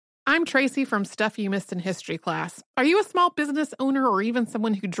I'm Tracy from Stuff You Missed in History class. Are you a small business owner or even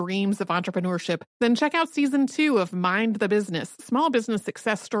someone who dreams of entrepreneurship? Then check out Season 2 of Mind the Business, Small Business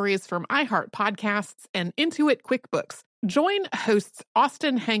Success Stories from iHeart Podcasts and Intuit QuickBooks. Join hosts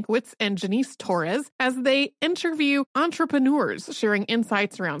Austin Hankwitz and Janice Torres as they interview entrepreneurs sharing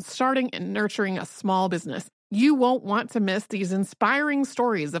insights around starting and nurturing a small business. You won't want to miss these inspiring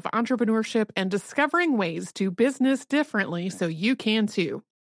stories of entrepreneurship and discovering ways to business differently so you can too.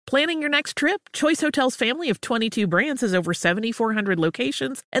 Planning your next trip? Choice Hotels' family of 22 brands has over 7,400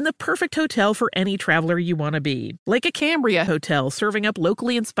 locations and the perfect hotel for any traveler you want to be. Like a Cambria Hotel, serving up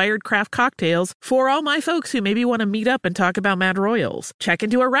locally inspired craft cocktails for all my folks who maybe want to meet up and talk about Mad Royals. Check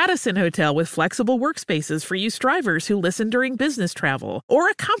into a Radisson Hotel with flexible workspaces for you strivers who listen during business travel. Or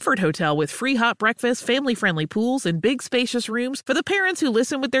a Comfort Hotel with free hot breakfast, family-friendly pools, and big spacious rooms for the parents who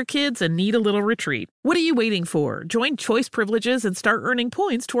listen with their kids and need a little retreat. What are you waiting for? Join Choice Privileges and start earning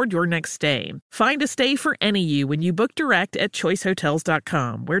points toward your next stay. Find a stay for any you when you book direct at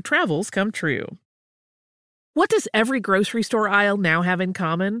choicehotels.com, where travels come true. What does every grocery store aisle now have in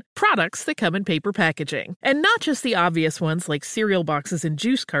common? Products that come in paper packaging. And not just the obvious ones like cereal boxes and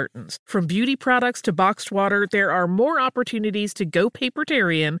juice cartons. From beauty products to boxed water, there are more opportunities to go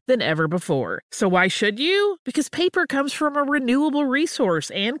papertarian than ever before. So why should you? Because paper comes from a renewable resource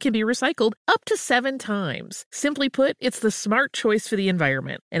and can be recycled up to 7 times. Simply put, it's the smart choice for the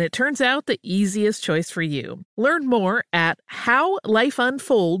environment. And it turns out the easiest choice for you. Learn more at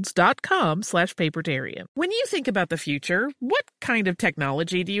howlifeunfolds.com/papertarian. When you think about the future, what kind of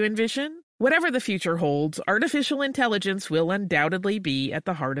technology do you envision? Whatever the future holds, artificial intelligence will undoubtedly be at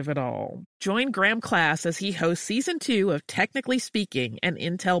the heart of it all. Join Graham Class as he hosts Season 2 of Technically Speaking, an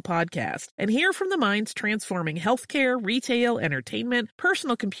Intel podcast, and hear from the minds transforming healthcare, retail, entertainment,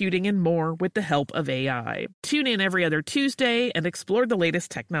 personal computing, and more with the help of AI. Tune in every other Tuesday and explore the latest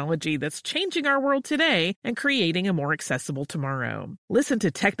technology that's changing our world today and creating a more accessible tomorrow. Listen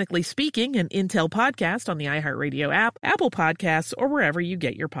to Technically Speaking, an Intel podcast on the iHeartRadio app, Apple Podcasts, or wherever you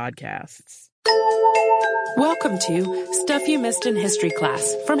get your podcasts. Welcome to Stuff You Missed in History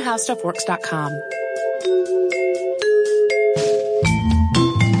class from HowStuffWorks.com.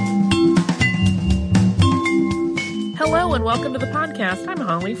 Hello and welcome to the podcast. I'm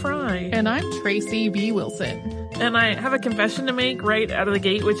Holly Fry. And I'm Tracy B. Wilson. And I have a confession to make right out of the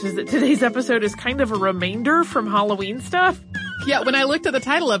gate, which is that today's episode is kind of a remainder from Halloween stuff. Yeah, when I looked at the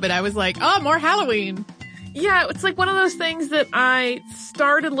title of it, I was like, oh, more Halloween. Yeah, it's like one of those things that I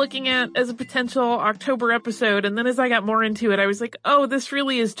started looking at as a potential October episode, and then as I got more into it, I was like, oh, this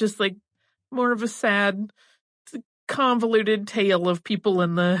really is just like more of a sad, convoluted tale of people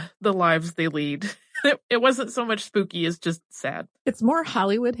and the lives they lead. It wasn't so much spooky as just sad. It's more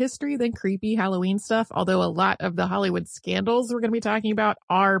Hollywood history than creepy Halloween stuff, although a lot of the Hollywood scandals we're going to be talking about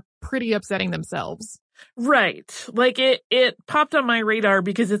are pretty upsetting themselves. Right. Like it popped on my radar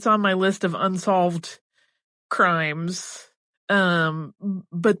because it's on my list of unsolved crimes.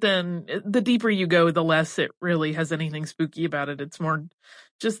 But then the deeper you go, the less it really has anything spooky about it. It's more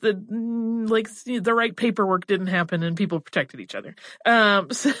just the right paperwork didn't happen and people protected each other.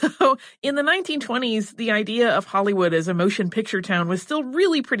 So in the 1920s, the idea of Hollywood as a motion picture town was still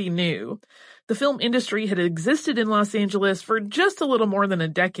really pretty new. The film industry had existed in Los Angeles for just a little more than a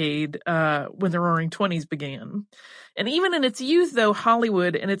decade, when the Roaring Twenties began. And even in its youth, though,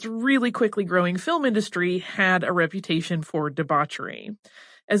 Hollywood and its really quickly growing film industry had a reputation for debauchery.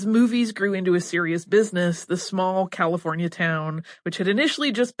 As movies grew into a serious business, the small California town, which had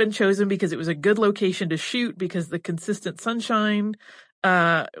initially just been chosen because it was a good location to shoot because the consistent sunshine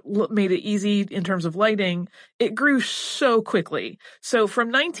made it easy in terms of lighting, it grew so quickly. So from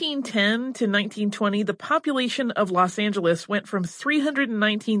 1910 to 1920, the population of Los Angeles went from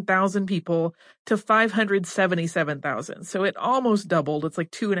 319,000 people to 577,000. So it almost doubled. It's like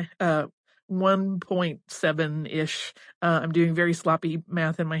 1.7-ish. I'm doing very sloppy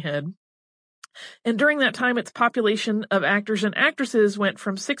math in my head. And during that time, its population of actors and actresses went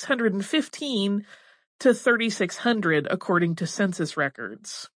from 615 to 3,600, according to census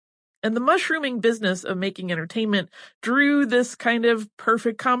records. And the mushrooming business of making entertainment drew this kind of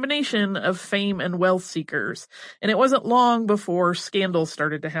perfect combination of fame and wealth seekers. And it wasn't long before scandals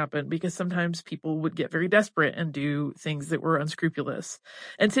started to happen, because sometimes people would get very desperate and do things that were unscrupulous.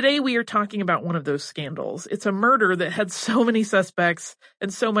 And today we are talking about one of those scandals. It's a murder that had so many suspects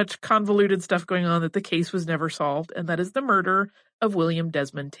and so much convoluted stuff going on that the case was never solved. And that is the murder of William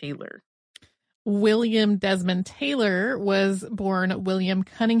Desmond Taylor. William Desmond Taylor was born William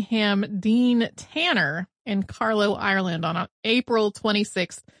Cunningham Dean Tanner in Carlow, Ireland on April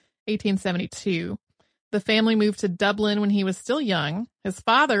 26, 1872. The family moved to Dublin when he was still young. His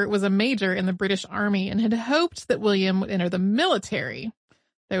father was a major in the British Army and had hoped that William would enter the military.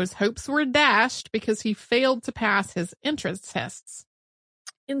 Those hopes were dashed because he failed to pass his entrance tests.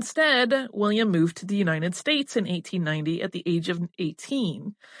 Instead, William moved to the United States in 1890 at the age of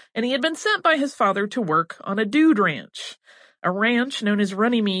 18, and he had been sent by his father to work on a dude ranch. A ranch known as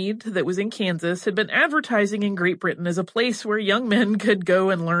Runnymede that was in Kansas had been advertising in Great Britain as a place where young men could go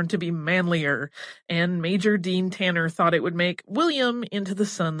and learn to be manlier, and Major Dean Tanner thought it would make William into the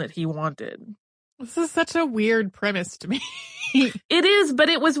son that he wanted. This is such a weird premise to me. It is, but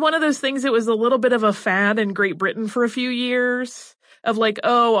it was one of those things that was a little bit of a fad in Great Britain for a few years of like,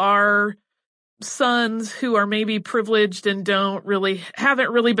 oh, our sons who are maybe privileged and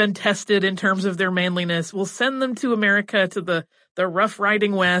haven't really been tested in terms of their manliness, we'll send them to America to the rough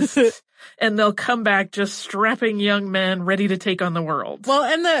riding West and they'll come back just strapping young men ready to take on the world. Well,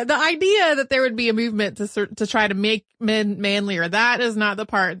 and the idea that there would be a movement to try to make men manlier, that is not the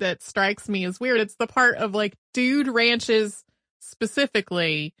part that strikes me as weird. It's the part of like dude ranches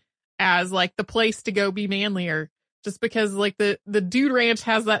specifically as like the place to go be manlier. Just because like the dude ranch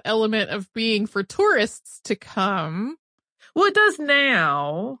has that element of being for tourists to come. Well, it does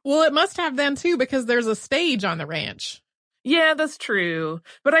now. Well, it must have then too, because there's a stage on the ranch. Yeah, that's true.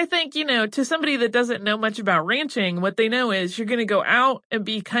 But I think, to somebody that doesn't know much about ranching, what they know is you're going to go out and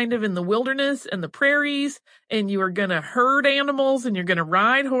be kind of in the wilderness and the prairies, and you are going to herd animals, and you're going to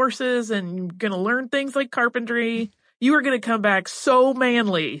ride horses, and you're going to learn things like carpentry. You are going to come back so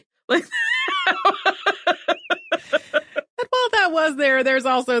manly. Like, And while that was there's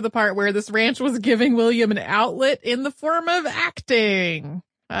also the part where this ranch was giving William an outlet in the form of acting.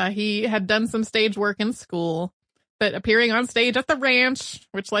 He had done some stage work in school, but appearing on stage at the ranch,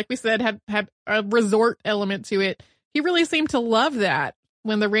 which like we said had a resort element to it, he really seemed to love that.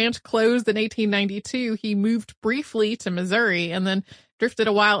 When the ranch closed in 1892, he moved briefly to Missouri and then drifted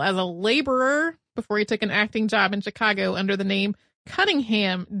a while as a laborer before he took an acting job in Chicago under the name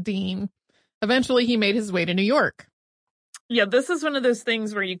Cunningham Dean. Eventually, he made his way to New York. Yeah, this is one of those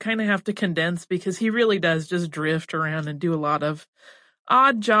things where you kind of have to condense because he really does just drift around and do a lot of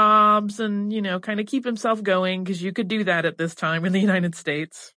odd jobs and, kind of keep himself going because you could do that at this time in the United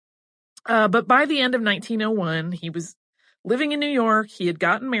States. But by the end of 1901, he was living in New York. He had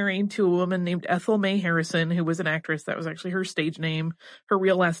gotten married to a woman named Ethel May Harrison, who was an actress. That was actually her stage name. Her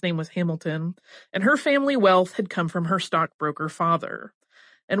real last name was Hamilton. And her family wealth had come from her stockbroker father.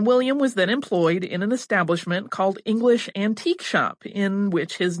 And William was then employed in an establishment called English Antique Shop, in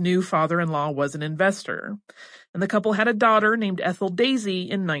which his new father-in-law was an investor. And the couple had a daughter named Ethel Daisy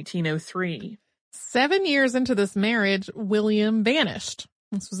in 1903. 7 years into this marriage, William vanished.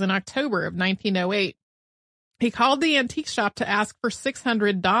 This was in October of 1908. He called the antique shop to ask for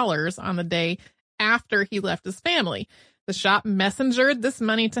 $600 on the day after he left his family. The shop messengered this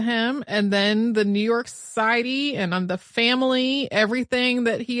money to him, and then the New York Society and on the family, everything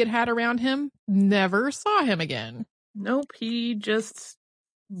that he had around him, never saw him again. Nope, he just,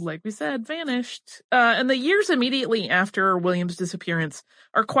 like we said, vanished. And the years immediately after William's disappearance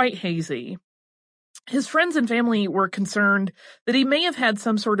are quite hazy. His friends and family were concerned that he may have had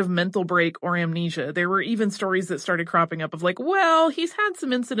some sort of mental break or amnesia. There were even stories that started cropping up of like, well, he's had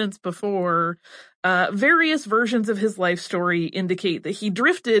some incidents before. Various versions of his life story indicate that he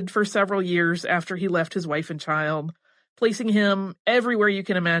drifted for several years after he left his wife and child, placing him everywhere you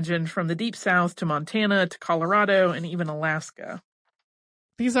can imagine, from the deep south to Montana to Colorado and even Alaska.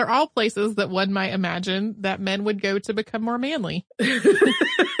 These are all places that one might imagine that men would go to become more manly.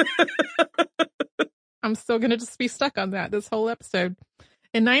 I'm still going to just be stuck on that this whole episode.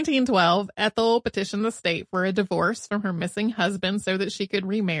 In 1912, Ethel petitioned the state for a divorce from her missing husband so that she could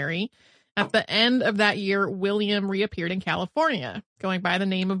remarry. At the end of that year, William reappeared in California, going by the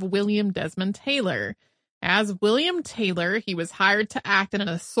name of William Desmond Taylor. As William Taylor, he was hired to act in an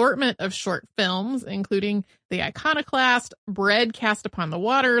assortment of short films, including The Iconoclast, Bread Cast Upon the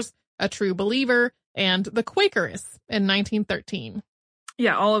Waters, A True Believer, and The Quakeress in 1913.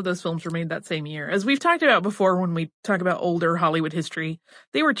 Yeah, all of those films were made that same year. As we've talked about before when we talk about older Hollywood history,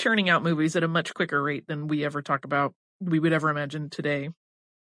 they were churning out movies at a much quicker rate than we would ever imagine today.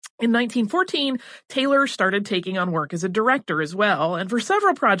 In 1914, Taylor started taking on work as a director as well, and for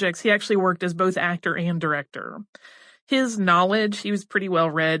several projects, he actually worked as both actor and director. His knowledge, he was pretty well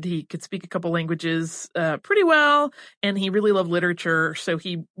read. He could speak a couple languages pretty well, and he really loved literature, so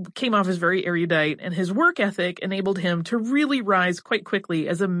he came off as very erudite, and his work ethic enabled him to really rise quite quickly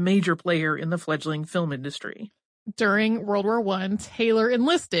as a major player in the fledgling film industry. During World War I, Taylor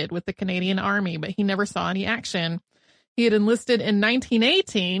enlisted with the Canadian Army, but he never saw any action. He had enlisted in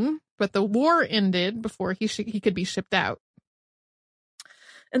 1918 but the war ended before he could be shipped out.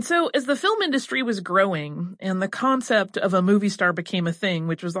 And so as the film industry was growing and the concept of a movie star became a thing,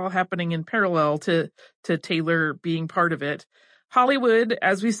 which was all happening in parallel to Taylor being part of it, Hollywood,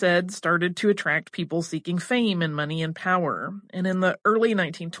 as we said, started to attract people seeking fame and money and power. And in the early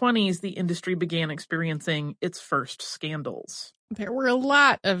 1920s, the industry began experiencing its first scandals. There were a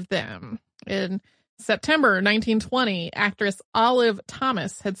lot of them. In September 1920, actress Olive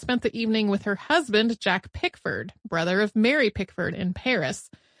Thomas had spent the evening with her husband, Jack Pickford, brother of Mary Pickford, in Paris.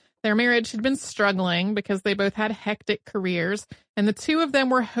 Their marriage had been struggling because they both had hectic careers, and the two of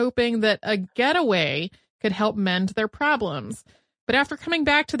them were hoping that a getaway could help mend their problems. But after coming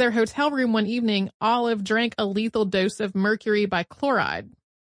back to their hotel room one evening, Olive drank a lethal dose of mercury bichloride.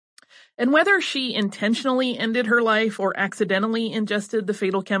 And whether she intentionally ended her life or accidentally ingested the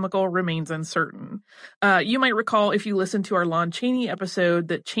fatal chemical remains uncertain. You might recall, if you listened to our Lon Chaney episode,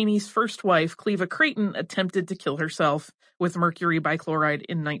 that Chaney's first wife, Cleva Creighton, attempted to kill herself with mercury bichloride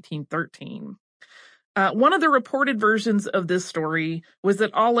in 1913. One of the reported versions of this story was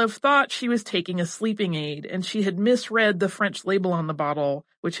that Olive thought she was taking a sleeping aid, and she had misread the French label on the bottle,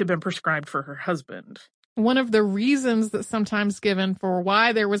 which had been prescribed for her husband. One of the reasons that's sometimes given for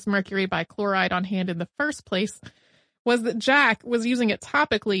why there was mercury bichloride on hand in the first place was that Jack was using it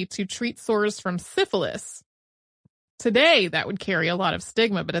topically to treat sores from syphilis. Today, that would carry a lot of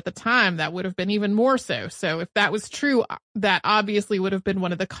stigma, but at the time, that would have been even more so. So if that was true, that obviously would have been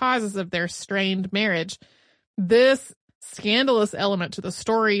one of the causes of their strained marriage. This scandalous element to the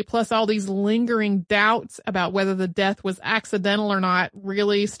story, plus all these lingering doubts about whether the death was accidental or not,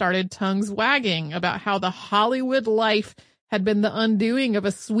 really started tongues wagging about how the Hollywood life had been the undoing of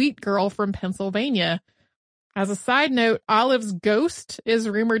a sweet girl from Pennsylvania. As a side note, Olive's ghost is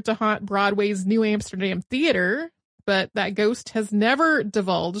rumored to haunt Broadway's New Amsterdam Theater, but that ghost has never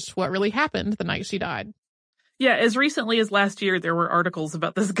divulged what really happened the night she died. Yeah, as recently as last year, there were articles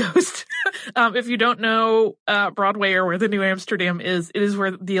about this ghost. If you don't know Broadway or where the New Amsterdam is, it is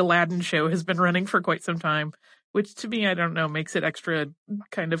where the Aladdin show has been running for quite some time, which to me, I don't know, makes it extra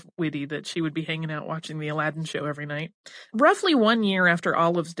kind of witty that she would be hanging out watching the Aladdin show every night. Roughly 1 year after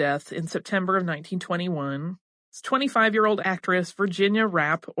Olive's death in September of 1921, 25-year-old actress Virginia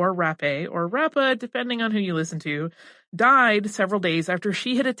Rappe, or Rappe, or Rappa, depending on who you listen to, died several days after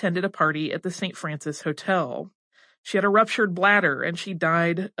she had attended a party at the St. Francis Hotel. She had a ruptured bladder and she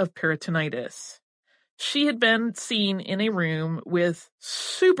died of peritonitis. She had been seen in a room with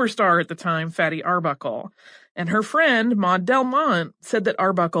superstar at the time, Fatty Arbuckle, and her friend, Maud Delmont, said that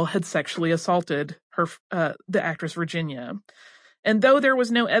Arbuckle had sexually assaulted her, the actress Virginia. And though there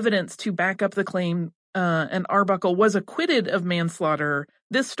was no evidence to back up the claim, and Arbuckle was acquitted of manslaughter,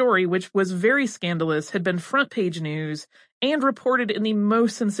 this story, which was very scandalous, had been front page news and reported in the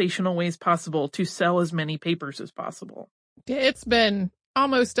most sensational ways possible to sell as many papers as possible. It's been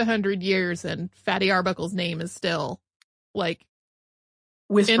almost 100 years and Fatty Arbuckle's name is still, like,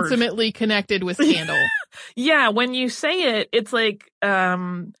 whispered, intimately connected with scandal. Yeah, when you say it, it's like,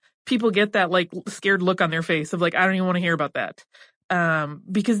 people get that, like, scared look on their face of, like, I don't even want to hear about that.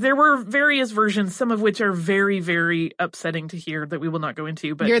 Because there were various versions, some of which are very, very upsetting to hear that we will not go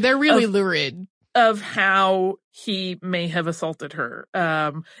into, but yeah, they're really lurid of how he may have assaulted her.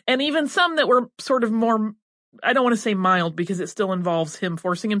 And even some that were sort of more, I don't want to say mild because it still involves him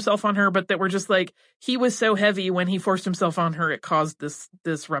forcing himself on her, but that were just like, he was so heavy when he forced himself on her, it caused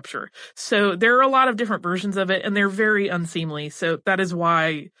this rupture. So there are a lot of different versions of it and they're very unseemly. So that is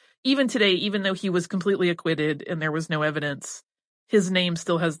why even today, even though he was completely acquitted and there was no evidence, his name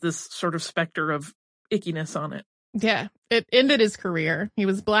still has this sort of specter of ickiness on it. Yeah, it ended his career. He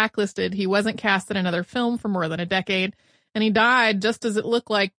was blacklisted. He wasn't cast in another film for more than a decade. And he died just as it looked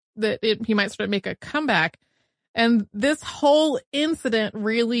like that he might sort of make a comeback. And this whole incident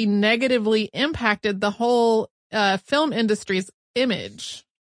really negatively impacted the whole film industry's image.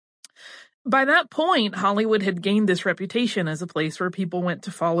 By that point, Hollywood had gained this reputation as a place where people went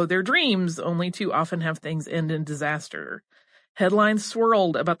to follow their dreams, only to often have things end in disaster. Headlines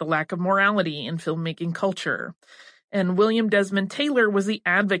swirled about the lack of morality in filmmaking culture. And William Desmond Taylor was the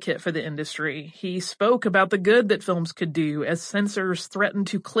advocate for the industry. He spoke about the good that films could do as censors threatened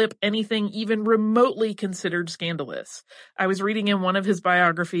to clip anything even remotely considered scandalous. I was reading in one of his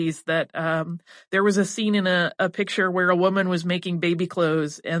biographies that there was a scene in a picture where a woman was making baby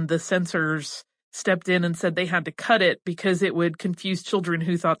clothes and the censors stepped in and said they had to cut it because it would confuse children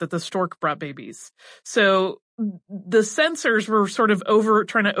who thought that the stork brought babies. So the censors were sort of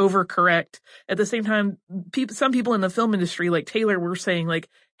trying to overcorrect. At the same time, some people in the film industry, like Taylor, were saying like,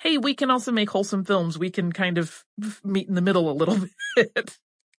 hey, we can also make wholesome films. We can kind of meet in the middle a little bit.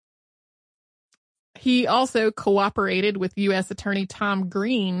 He also cooperated with U.S. Attorney Tom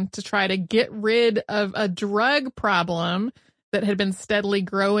Green to try to get rid of a drug problem that had been steadily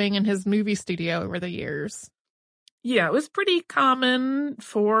growing in his movie studio over the years. Yeah, it was pretty common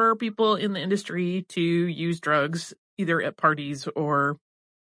for people in the industry to use drugs either at parties or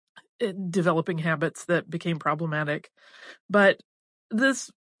developing habits that became problematic. But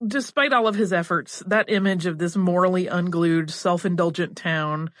despite all of his efforts, that image of this morally unglued, self-indulgent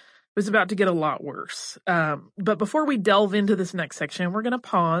town was about to get a lot worse. But before we delve into this next section, we're going to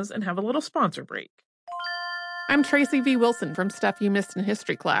pause and have a little sponsor break. I'm Tracy V. Wilson from Stuff You Missed in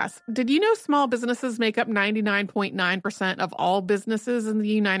History Class. Did you know small businesses make up 99.9% of all businesses in the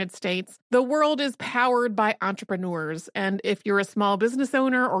United States? The world is powered by entrepreneurs, and if you're a small business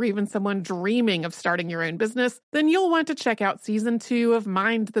owner or even someone dreaming of starting your own business, then you'll want to check out Season 2 of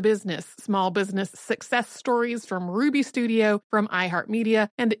Mind the Business, Small Business Success Stories from Ruby Studio, from iHeartMedia,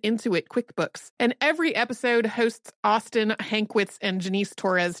 and Intuit QuickBooks. And every episode, hosts Austin Hankwitz and Janice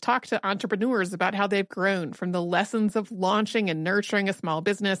Torres talk to entrepreneurs about how they've grown from the lessons of launching and nurturing a small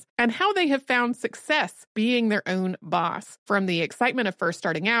business and how they have found success being their own boss. From the excitement of first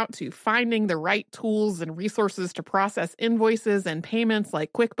starting out to finding the right tools and resources to process invoices and payments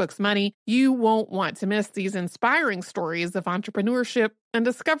like QuickBooks Money, you won't want to miss these inspiring stories of entrepreneurship and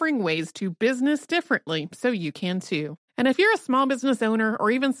discovering ways to business differently so you can too. And if you're a small business owner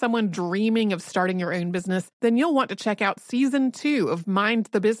or even someone dreaming of starting your own business, then you'll want to check out Season 2 of Mind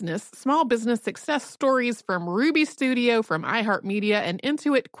the Business, Small Business Success Stories from Ruby Studio, from iHeartMedia, and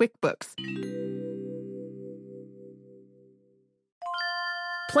Intuit QuickBooks.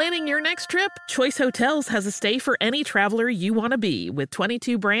 Planning your next trip? Choice Hotels has a stay for any traveler you want to be, with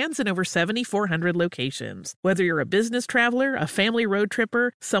 22 brands and over 7,400 locations. Whether you're a business traveler, a family road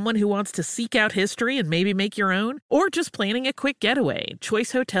tripper, someone who wants to seek out history and maybe make your own, or just planning a quick getaway,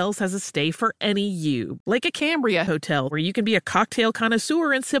 Choice Hotels has a stay for any you. Like a Cambria Hotel, where you can be a cocktail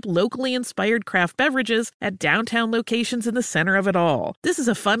connoisseur and sip locally inspired craft beverages at downtown locations in the center of it all. This is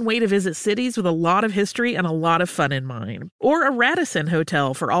a fun way to visit cities with a lot of history and a lot of fun in mind. Or a Radisson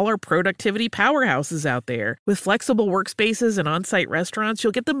Hotel for all our productivity powerhouses out there. With flexible workspaces and on-site restaurants,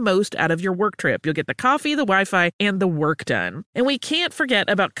 you'll get the most out of your work trip. You'll get the coffee, the Wi-Fi, and the work done. And we can't forget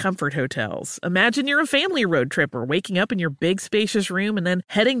about Comfort Hotels. Imagine you're a family road tripper, waking up in your big spacious room and then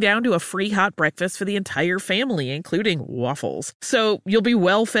heading down to a free hot breakfast for the entire family, including waffles. So you'll be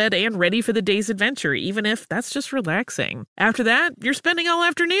well fed and ready for the day's adventure, even if that's just relaxing. After that, you're spending all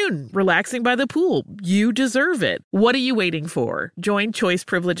afternoon relaxing by the pool. You deserve it. What are you waiting for? Join Choice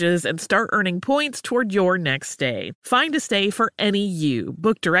Privileges and start earning points toward your next stay. Find a stay for any you.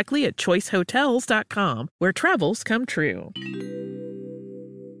 Book directly at choicehotels.com, where travels come true.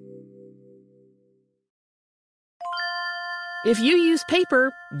 If you use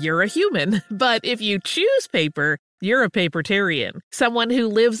paper, you're a human. But if you choose paper, you're a papertarian, someone who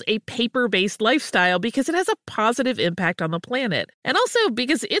lives a paper-based lifestyle because it has a positive impact on the planet. And also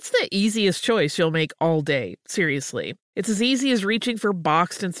because it's the easiest choice you'll make all day. Seriously. It's as easy as reaching for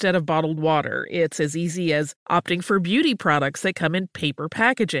boxed instead of bottled water. It's as easy as opting for beauty products that come in paper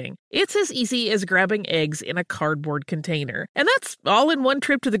packaging. It's as easy as grabbing eggs in a cardboard container. And that's all in one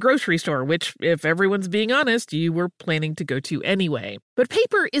trip to the grocery store, which, if everyone's being honest, you were planning to go to anyway. But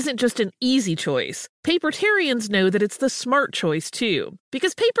paper isn't just an easy choice. Papertarians know that it's the smart choice, too.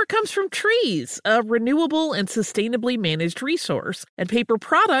 Because paper comes from trees, a renewable and sustainably managed resource. And paper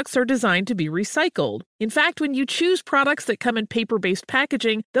products are designed to be recycled. In fact, when you choose products that come in paper-based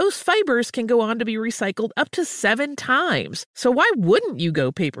packaging, those fibers can go on to be recycled up to 7 times. So why wouldn't you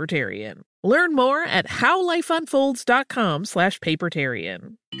go papertarian? Learn more at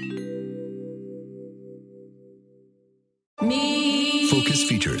howlifeunfolds.com/papertarian. Focus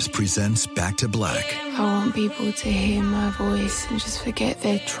Features presents Back to Black. I want people to hear my voice and just forget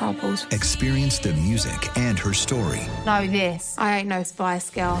their troubles. Experience the music and her story. Know this, I ain't no Spice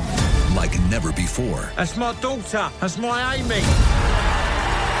Girl. Like never before. That's my daughter. That's my Amy.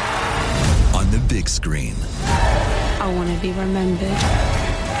 On the big screen. I want to be remembered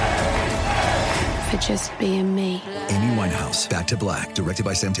for just being me. Amy Winehouse, Back to Black, directed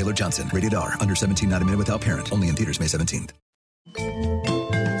by Sam Taylor Johnson. Rated R, under 17, not a minute without parent. Only in theaters May 17th.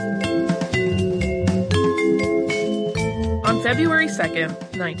 On February 2nd,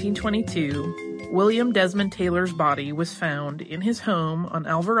 1922, William Desmond Taylor's body was found in his home on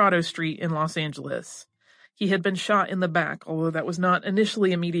Alvarado Street in Los Angeles. He had been shot in the back, although that was not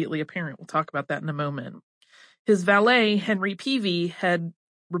initially immediately apparent. We'll talk about that in a moment. His valet, Henry Peavy, had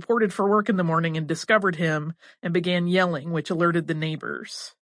reported for work in the morning and discovered him and began yelling, which alerted the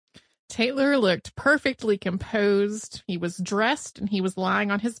neighbors. Taylor looked perfectly composed. He was dressed and he was lying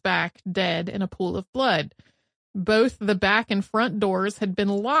on his back, dead in a pool of blood. Both the back and front doors had been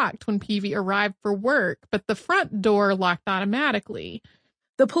locked when Peavy arrived for work, but the front door locked automatically.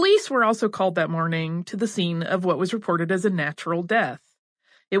 The police were also called that morning to the scene of what was reported as a natural death.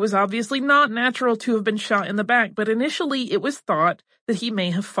 It was obviously not natural to have been shot in the back, but initially it was thought that he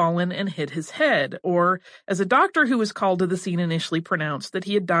may have fallen and hit his head, or, as a doctor who was called to the scene initially pronounced, that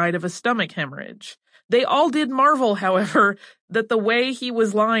he had died of a stomach hemorrhage. They all did marvel, however, that the way he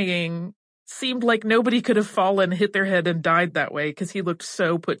was lying seemed like nobody could have fallen, hit their head, and died that way, because he looked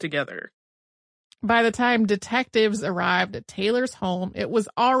so put together. By the time detectives arrived at Taylor's home, it was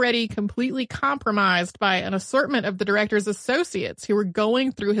already completely compromised by an assortment of the director's associates who were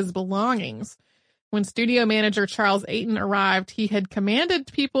going through his belongings. When studio manager Charles Ayton arrived, he had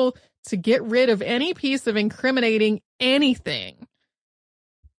commanded people to get rid of any piece of incriminating anything.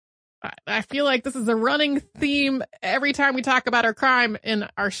 I feel like this is a running theme every time we talk about our crime in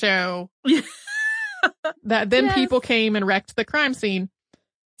our show. That then people came and wrecked the crime scene.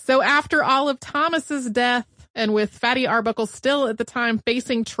 So after Olive Thomas's death, and with Fatty Arbuckle still at the time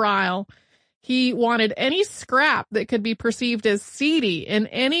facing trial, he wanted any scrap that could be perceived as seedy in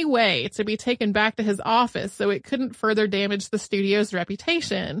any way to be taken back to his office so it couldn't further damage the studio's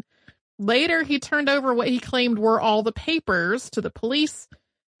reputation. Later, he turned over what he claimed were all the papers to the police,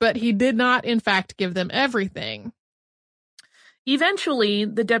 but he did not, in fact, give them everything. Eventually,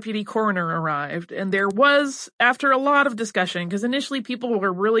 the deputy coroner arrived, and there was, after a lot of discussion, because initially people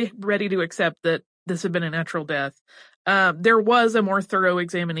were really ready to accept that this had been a natural death, there was a more thorough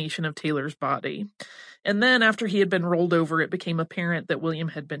examination of Taylor's body. And then, after he had been rolled over, it became apparent that William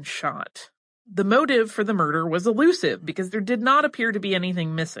had been shot. The motive for the murder was elusive, because there did not appear to be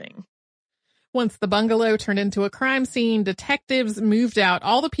anything missing. Once the bungalow turned into a crime scene, detectives moved out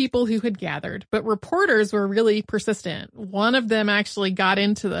all the people who had gathered, but reporters were really persistent. One of them actually got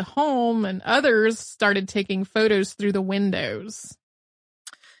into the home, and others started taking photos through the windows.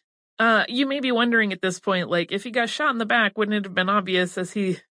 You may be wondering at this point, like, if he got shot in the back, wouldn't it have been obvious as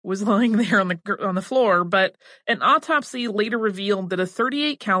he was lying there on the floor? But an autopsy later revealed that a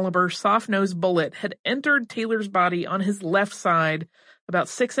 .38 caliber soft-nosed bullet had entered Taylor's body on his left side, about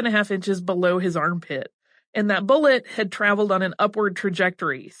 6.5 inches below his armpit. And that bullet had traveled on an upward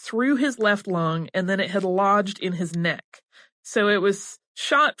trajectory through his left lung, and then it had lodged in his neck. So it was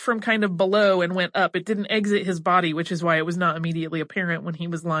shot from kind of below and went up. It didn't exit his body, which is why it was not immediately apparent when he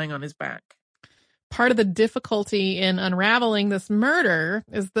was lying on his back. Part of the difficulty in unraveling this murder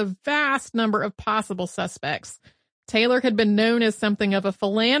is the vast number of possible suspects. Taylor had been known as something of a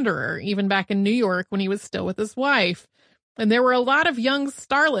philanderer, even back in New York when he was still with his wife. And there were a lot of young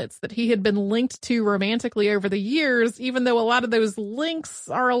starlets that he had been linked to romantically over the years, even though a lot of those links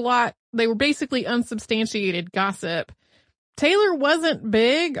they were basically unsubstantiated gossip. Taylor wasn't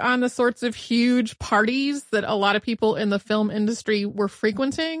big on the sorts of huge parties that a lot of people in the film industry were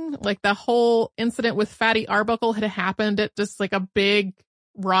frequenting. Like the whole incident with Fatty Arbuckle had happened at just like a big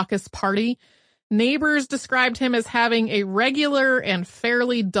raucous party. Neighbors described him as having a regular and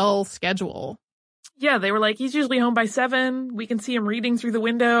fairly dull schedule. Yeah, they were like, he's usually home by 7. We can see him reading through the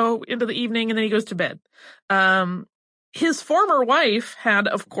window into the evening, and then he goes to bed. His former wife had,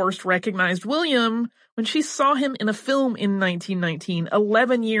 of course, recognized William when she saw him in a film in 1919,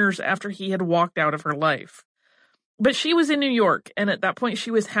 11 years after he had walked out of her life. But she was in New York, and at that point she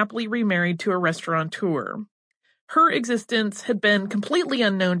was happily remarried to a restaurateur. Her existence had been completely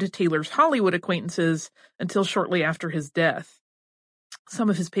unknown to Taylor's Hollywood acquaintances until shortly after his death. Some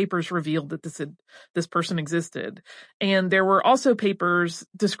of his papers revealed that this person existed. And there were also papers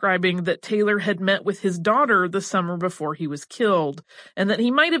describing that Taylor had met with his daughter the summer before he was killed, and that he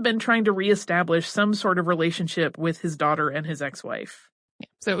might have been trying to reestablish some sort of relationship with his daughter and his ex-wife.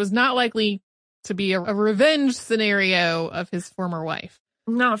 So it was not likely to be a revenge scenario of his former wife.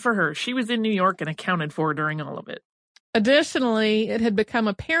 Not for her. She was in New York and accounted for during all of it. Additionally, it had become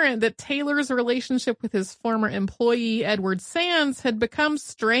apparent that Taylor's relationship with his former employee, Edward Sands, had become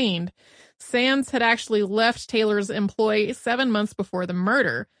strained. Sands had actually left Taylor's employ 7 months before the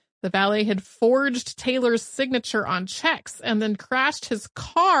murder. The valet had forged Taylor's signature on checks and then crashed his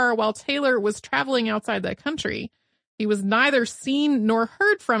car while Taylor was traveling outside the country. He was neither seen nor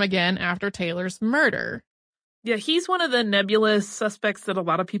heard from again after Taylor's murder. Yeah, he's one of the nebulous suspects that a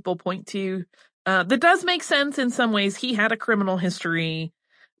lot of people point to. That does make sense in some ways. He had a criminal history,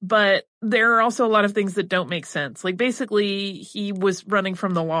 but there are also a lot of things that don't make sense. Like, basically, he was running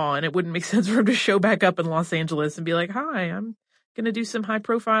from the law, and it wouldn't make sense for him to show back up in Los Angeles and be like, hi, I'm going to do some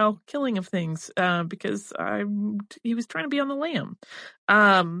high-profile killing of things, because he was trying to be on the lam.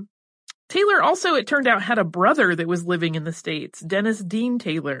 Taylor also, it turned out, had a brother that was living in the States, Dennis Dean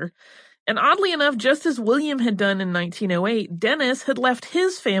Taylor. And oddly enough, just as William had done in 1908, Dennis had left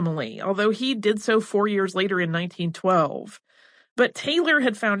his family, although he did so 4 years later in 1912. But Taylor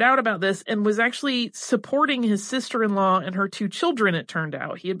had found out about this and was actually supporting his sister-in-law and her 2 children, it turned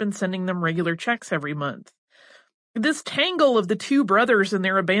out. He had been sending them regular checks every month. This tangle of the 2 brothers and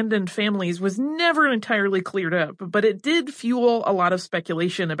their abandoned families was never entirely cleared up, but it did fuel a lot of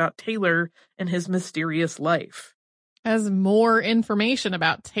speculation about Taylor and his mysterious life. As more information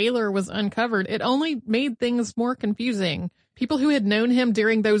about Taylor was uncovered, it only made things more confusing. People who had known him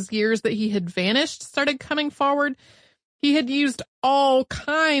during those years that he had vanished started coming forward. He had used all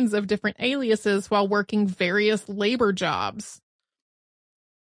kinds of different aliases while working various labor jobs.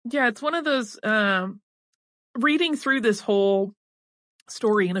 Yeah, it's one of those, reading through this whole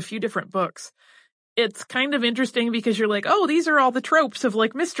story in a few different books, it's kind of interesting because you're like, oh, these are all the tropes of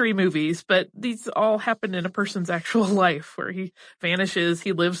like mystery movies, but these all happen in a person's actual life where he vanishes,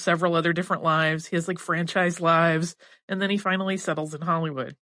 he lives several other different lives, he has like franchise lives, and then he finally settles in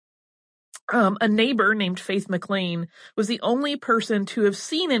Hollywood. A neighbor named Faith McLean was the only person to have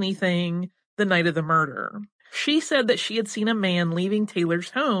seen anything the night of the murder. She said that she had seen a man leaving Taylor's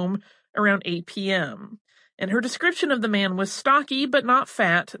home around 8 p.m., and her description of the man was stocky but not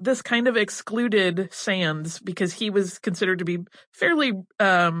fat. This kind of excluded Sands because he was considered to be fairly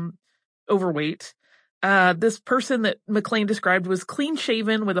overweight. This person that McLean described was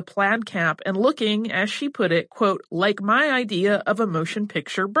clean-shaven with a plaid cap and looking, as she put it, quote, like my idea of a motion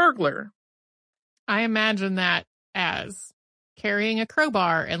picture burglar. I imagine that as carrying a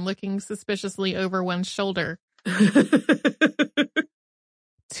crowbar and looking suspiciously over one's shoulder.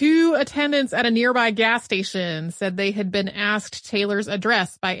 2 attendants at a nearby gas station said they had been asked Taylor's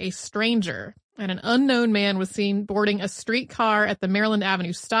address by a stranger, and an unknown man was seen boarding a streetcar at the Maryland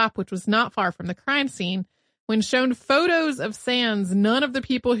Avenue stop, which was not far from the crime scene. When shown photos of Sands, none of the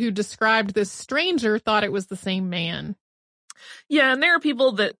people who described this stranger thought it was the same man. Yeah, and there are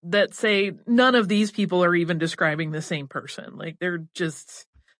people that say none of these people are even describing the same person. Like, their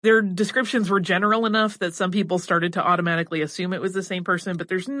descriptions were general enough that some people started to automatically assume it was the same person, but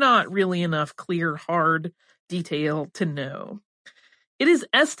there's not really enough clear, hard detail to know. It is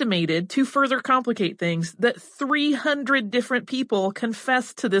estimated, to further complicate things, that 300 different people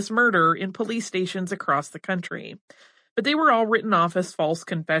confessed to this murder in police stations across the country, but they were all written off as false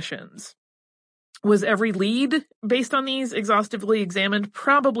confessions. Was every lead based on these exhaustively examined?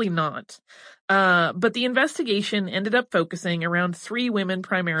 Probably not. But the investigation ended up focusing around 3 women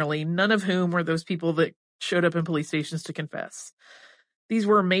primarily, none of whom were those people that showed up in police stations to confess. These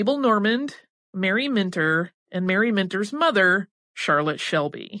were Mabel Normand, Mary Minter, and Mary Minter's mother, Charlotte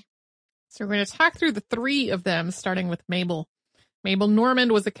Shelby. So we're going to talk through the 3 of them, starting with Mabel. Mabel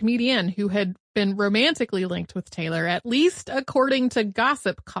Normand was a comedian who had been romantically linked with Taylor, at least according to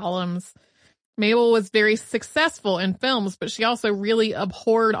gossip columns. Mabel was very successful in films, but she also really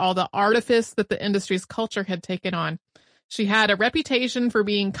abhorred all the artifice that the industry's culture had taken on. She had a reputation for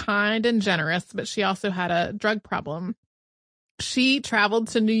being kind and generous, but she also had a drug problem. She traveled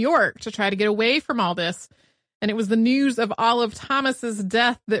to New York to try to get away from all this, and it was the news of Olive Thomas's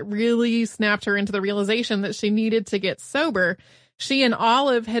death that really snapped her into the realization that she needed to get sober. She and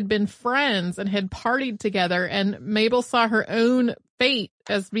Olive had been friends and had partied together, and Mabel saw her own fate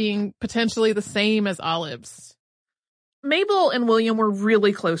as being potentially the same as Olive's. Mabel and William were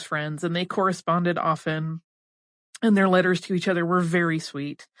really close friends, and they corresponded often, and their letters to each other were very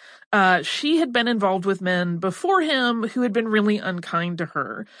sweet. She had been involved with men before him who had been really unkind to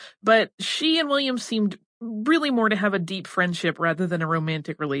her, but she and William seemed really more to have a deep friendship rather than a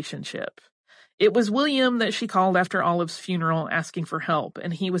romantic relationship. It was William that she called after Olive's funeral asking for help,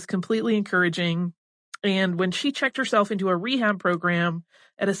 and he was completely encouraging. And when she checked herself into a rehab program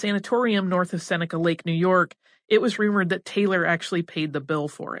at a sanatorium north of Seneca Lake, New York, it was rumored that Taylor actually paid the bill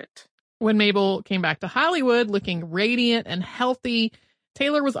for it. When Mabel came back to Hollywood looking radiant and healthy,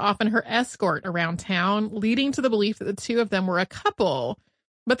 Taylor was often her escort around town, leading to the belief that the 2 of them were a couple.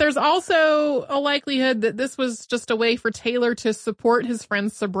 But there's also a likelihood that this was just a way for Taylor to support his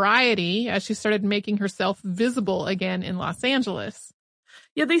friend's sobriety as she started making herself visible again in Los Angeles.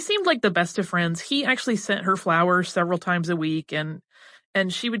 Yeah, they seemed like the best of friends. He actually sent her flowers several times a week, and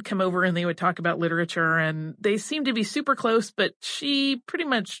she would come over and they would talk about literature, and they seemed to be super close, but she pretty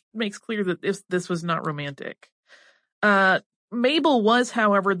much makes clear that this was not romantic. Mabel was,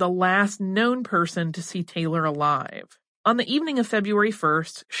 however, the last known person to see Taylor alive. On the evening of February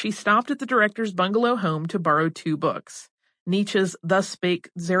 1st, she stopped at the director's bungalow home to borrow 2 books, Nietzsche's Thus Spake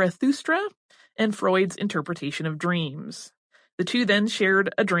Zarathustra and Freud's Interpretation of Dreams. The two then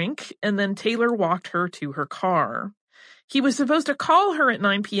shared a drink, and then Taylor walked her to her car. He was supposed to call her at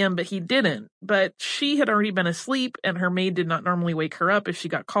 9 p.m., but he didn't. But she had already been asleep, and her maid did not normally wake her up if she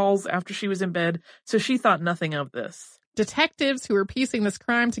got calls after she was in bed, so she thought nothing of this. Detectives who were piecing this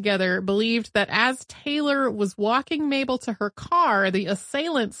crime together believed that as Taylor was walking Mabel to her car, the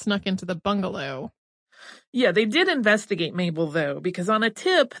assailant snuck into the bungalow. Yeah, they did investigate Mabel, though, because on a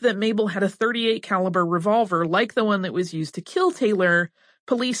tip that Mabel had a .38 caliber revolver like the one that was used to kill Taylor,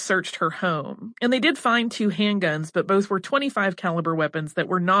 police searched her home. And they did find 2 handguns, but both were .25 caliber weapons that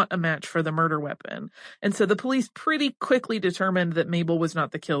were not a match for the murder weapon. And so the police pretty quickly determined that Mabel was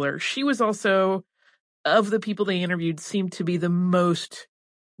not the killer. She was also, of the people they interviewed, seemed to be the most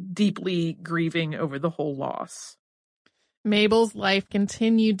deeply grieving over the whole loss. Mabel's life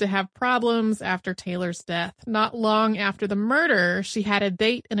continued to have problems after Taylor's death. Not long after the murder, she had a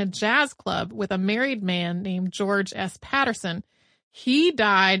date in a jazz club with a married man named George S. Patterson. He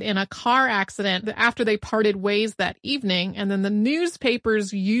died in a car accident after they parted ways that evening, and then the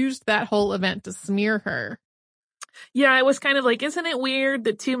newspapers used that whole event to smear her. Yeah, it was kind of like, isn't it weird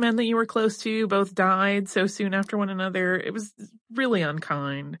that 2 men that you were close to both died so soon after one another? It was really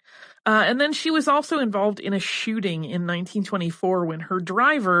unkind. And then she was also involved in a shooting in 1924 when her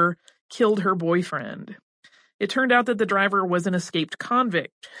driver killed her boyfriend. It turned out that the driver was an escaped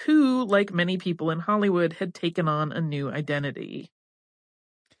convict who, like many people in Hollywood, had taken on a new identity.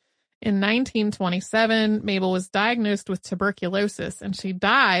 In 1927, Mabel was diagnosed with tuberculosis, and she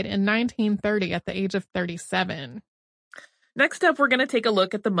died in 1930 at the age of 37. Next up, we're going to take a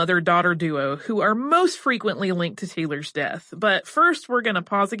look at the mother-daughter duo who are most frequently linked to Taylor's death. But first, we're going to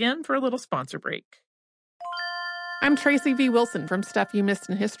pause again for a little sponsor break. I'm Tracy V. Wilson from Stuff You Missed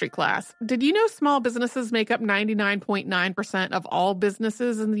in History Class. Did you know small businesses make up 99.9% of all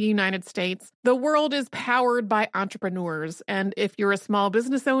businesses in the United States? The world is powered by entrepreneurs, and if you're a small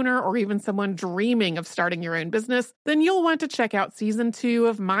business owner or even someone dreaming of starting your own business, then you'll want to check out Season 2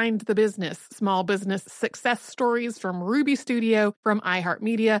 of Mind the Business, Small Business Success Stories from Ruby Studio, from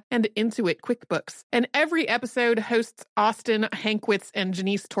iHeartMedia, and Intuit QuickBooks. And every episode, hosts Austin Hankwitz and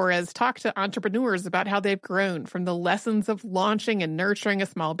Janice Torres talk to entrepreneurs about how they've grown from the lessons of launching and nurturing a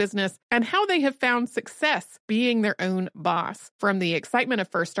small business and how they have found success being their own boss. From the excitement of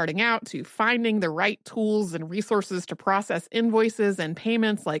first starting out to finding the right tools and resources to process invoices and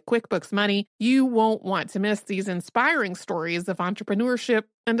payments like QuickBooks Money, you won't want to miss these inspiring stories of entrepreneurship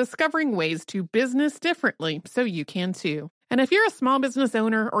and discovering ways to business differently so you can too. And if you're a small business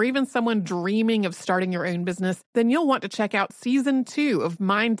owner or even someone dreaming of starting your own business, then you'll want to check out Season 2 of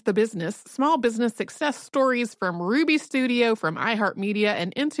Mind the Business, Small Business Success Stories from Ruby Studio, from iHeartMedia,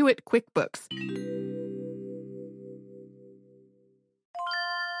 and Intuit QuickBooks.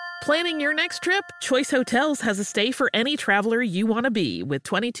 Planning your next trip? Choice Hotels has a stay for any traveler you want to be, with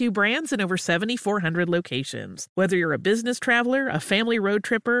 22 brands and over 7,400 locations. Whether you're a business traveler, a family road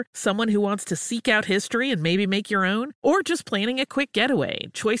tripper, someone who wants to seek out history and maybe make your own, or just planning a quick getaway,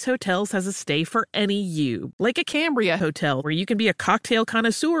 Choice Hotels has a stay for any you. Like a Cambria Hotel, where you can be a cocktail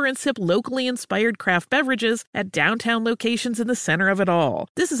connoisseur and sip locally inspired craft beverages at downtown locations in the center of it all.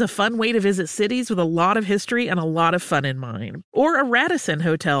 This is a fun way to visit cities with a lot of history and a lot of fun in mind. Or a Radisson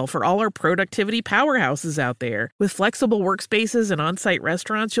Hotel for all our productivity powerhouses out there. With flexible workspaces and on-site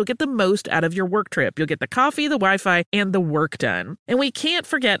restaurants, you'll get the most out of your work trip. You'll get the coffee, the Wi-Fi, and the work done. And we can't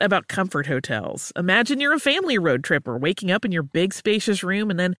forget about Comfort Hotels. Imagine you're a family road tripper, waking up in your big spacious room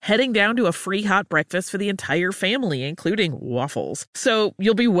and then heading down to a free hot breakfast for the entire family, including waffles. So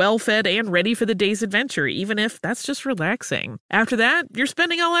you'll be well fed and ready for the day's adventure, even if that's just relaxing. After that, you're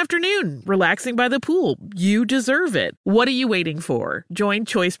spending all afternoon relaxing by the pool. You deserve it. What are you waiting for? Join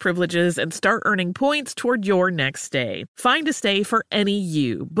Choice Privileges and start earning points toward your next stay. Find a stay for any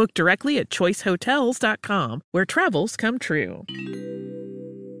you. Book directly at choicehotels.com, where travels come true.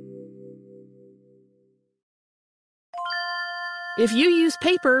 If you use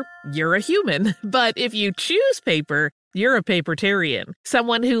paper, you're a human. But if you choose paper, you're a papertarian,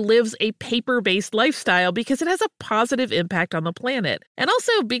 someone who lives a paper-based lifestyle because it has a positive impact on the planet. And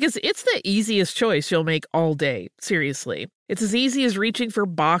also because it's the easiest choice you'll make all day. Seriously. It's as easy as reaching for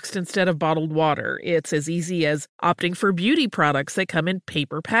boxed instead of bottled water. It's as easy as opting for beauty products that come in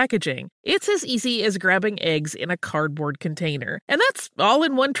paper packaging. It's as easy as grabbing eggs in a cardboard container. And that's all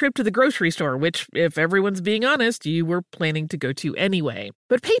in one trip to the grocery store, which, if everyone's being honest, you were planning to go to anyway.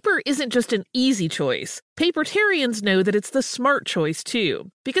 But paper isn't just an easy choice. Papertarians know that it's the smart choice,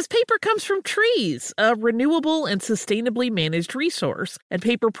 too. Because paper comes from trees, a renewable and sustainably managed resource. And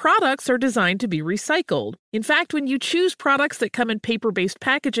paper products are designed to be recycled. In fact, when you choose products that come in paper-based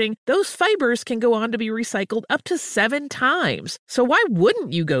packaging, those fibers can go on to be recycled up to 7 times. So why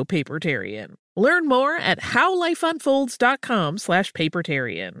wouldn't you go Papertarian? Learn more at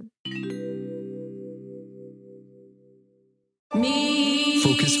howlifeunfolds.com/Papertarian.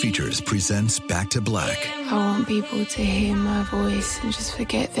 Focus Features presents Back to Black. I want people to hear my voice and just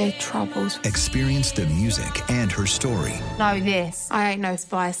forget their troubles. Experience the music and her story Know this, I ain't no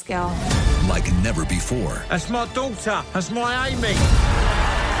Spice Girl. like never before. That's my daughter. That's my Amy.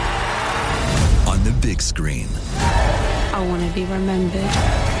 On the big screen. I want to be remembered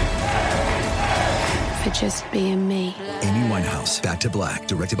for just being me. Amy Winehouse, Back to Black,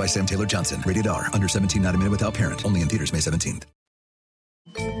 directed by Sam Taylor Johnson. Rated R, under 17, not a minute without parent. Only in theaters May 17th.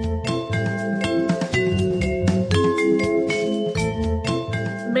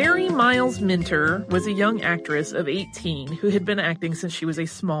 Mary Miles Minter was a young actress of 18 who had been acting since she was a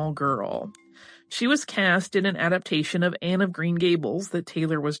small girl. She was cast in an adaptation of Anne of Green Gables that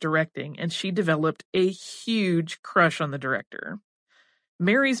Taylor was directing, and she developed a huge crush on the director.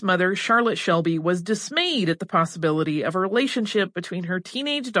 Mary's mother, Charlotte Shelby, was dismayed at the possibility of a relationship between her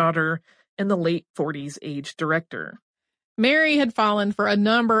teenage daughter and the late 40s aged director. Mary had fallen for a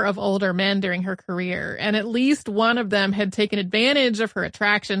number of older men during her career, and at least one of them had taken advantage of her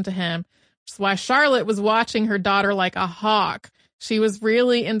attraction to him, which is why Charlotte was watching her daughter like a hawk. She was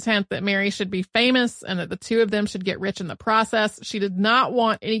really intent that Mary should be famous and that the two of them should get rich in the process. She did not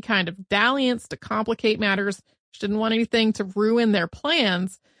want any kind of dalliance to complicate matters. She didn't want anything to ruin their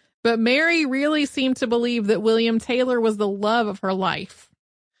plans. But Mary really seemed to believe that William Taylor was the love of her life.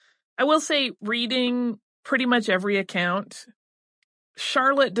 I will say, reading pretty much every account,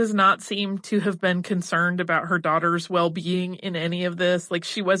 Charlotte does not seem to have been concerned about her daughter's well-being in any of this. Like,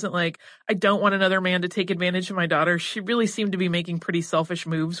 she wasn't like, I don't want another man to take advantage of my daughter. She really seemed to be making pretty selfish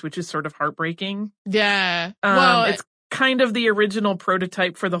moves, which is sort of heartbreaking. Yeah. It's kind of the original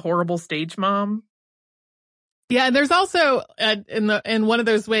prototype for the horrible stage mom. Yeah, and there's also in one of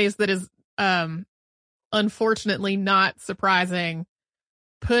those ways that is unfortunately not surprising,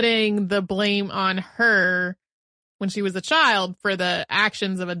 putting the blame on her when she was a child for the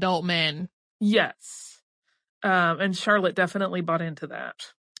actions of adult men. Yes. And Charlotte definitely bought into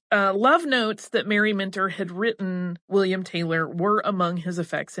that. Love notes that Mary Minter had written William Taylor were among his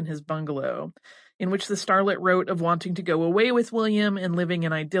effects in his bungalow, in which the starlet wrote of wanting to go away with William and living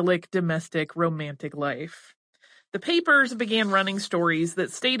an idyllic, domestic, romantic life. The papers began running stories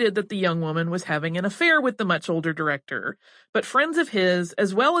that stated that the young woman was having an affair with the much older director, but friends of his,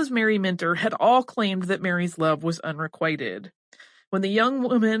 as well as Mary Minter, had all claimed that Mary's love was unrequited. When the young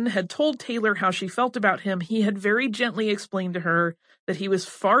woman had told Taylor how she felt about him, he had very gently explained to her that he was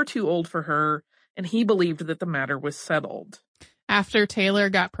far too old for her, and he believed that the matter was settled. After Taylor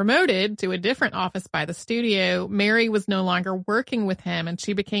got promoted to a different office by the studio, Mary was no longer working with him, and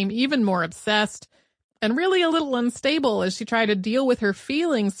she became even more obsessed and really a little unstable as she tried to deal with her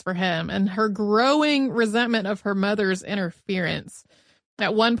feelings for him and her growing resentment of her mother's interference.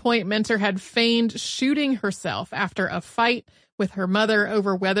 At one point, Minter had feigned shooting herself after a fight with her mother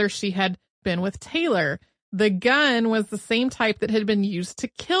over whether she had been with Taylor. The gun was the same type that had been used to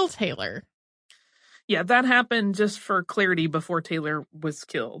kill Taylor. Yeah, that happened, just for clarity, before Taylor was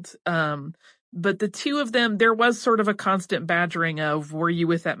killed. But the two of them, there was sort of a constant badgering of, were you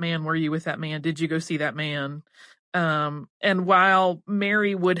with that man? Were you with that man? Did you go see that man? And while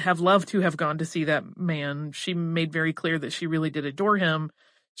Mary would have loved to have gone to see that man, she made very clear that she really did adore him.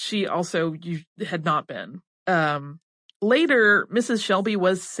 She also had not been. Later, Mrs. Shelby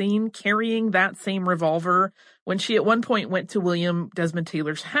was seen carrying that same revolver when she at one point went to William Desmond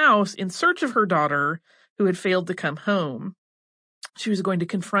Taylor's house in search of her daughter, who had failed to come home. She was going to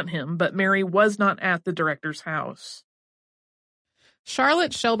confront him, but Mary was not at the director's house.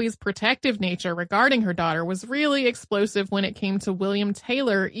 Charlotte Shelby's protective nature regarding her daughter was really explosive when it came to William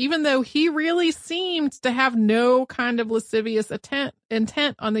Taylor, even though he really seemed to have no kind of lascivious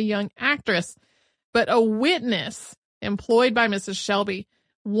intent on the young actress. But a witness employed by Mrs. Shelby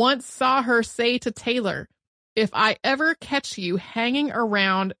once saw her say to Taylor, "If I ever catch you hanging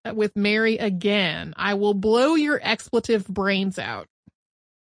around with Mary again, I will blow your expletive brains out."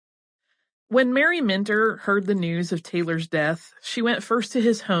 When Mary Minter heard the news of Taylor's death, she went first to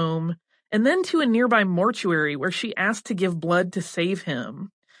his home and then to a nearby mortuary where she asked to give blood to save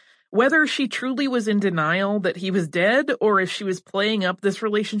him. Whether she truly was in denial that he was dead or if she was playing up this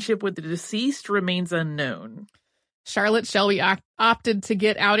relationship with the deceased remains unknown. Charlotte Shelby opted to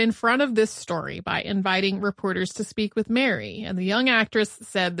get out in front of this story by inviting reporters to speak with Mary, and the young actress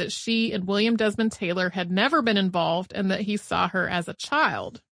said that she and William Desmond Taylor had never been involved and that he saw her as a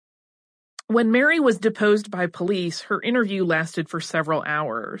child. When Mary was deposed by police, her interview lasted for several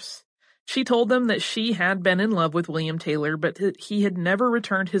hours. She told them that she had been in love with William Taylor, but that he had never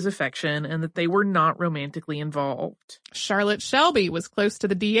returned his affection and that they were not romantically involved. Charlotte Shelby was close to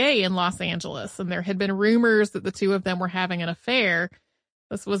the DA in Los Angeles, and there had been rumors that the two of them were having an affair.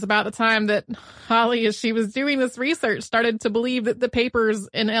 This was about the time that Holly, as she was doing this research, started to believe that the papers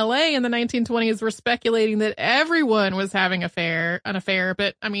in LA in the 1920s were speculating that everyone was having an affair.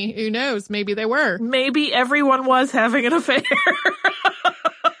 But, I mean, who knows? Maybe they were. Maybe everyone was having an affair.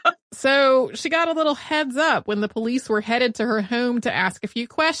 So she got a little heads up when the police were headed to her home to ask a few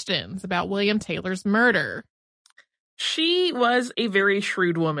questions about William Taylor's murder. She was a very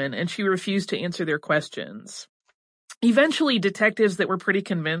shrewd woman, and she refused to answer their questions. Eventually, detectives that were pretty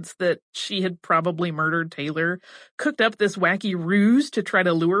convinced that she had probably murdered Taylor cooked up this wacky ruse to try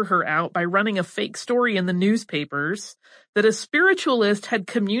to lure her out by running a fake story in the newspapers that a spiritualist had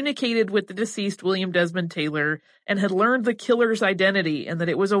communicated with the deceased William Desmond Taylor and had learned the killer's identity and that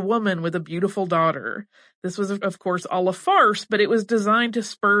it was a woman with a beautiful daughter. This was, of course, all a farce, but it was designed to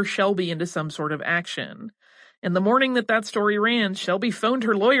spur Shelby into some sort of action. And the morning that story ran, Shelby phoned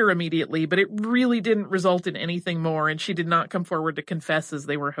her lawyer immediately, but it really didn't result in anything more, and she did not come forward to confess as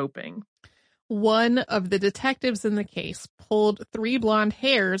they were hoping. One of the detectives in the case pulled 3 blonde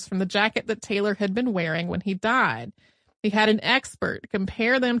hairs from the jacket that Taylor had been wearing when he died. He had an expert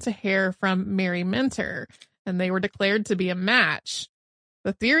compare them to hair from Mary Minter, and they were declared to be a match.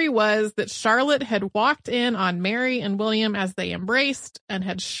 The theory was that Charlotte had walked in on Mary and William as they embraced and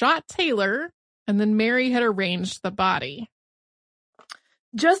had shot Taylor, and then Mary had arranged the body.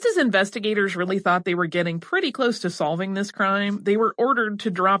 Just as investigators really thought they were getting pretty close to solving this crime, they were ordered to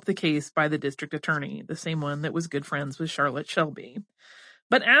drop the case by the district attorney, the same one that was good friends with Charlotte Shelby.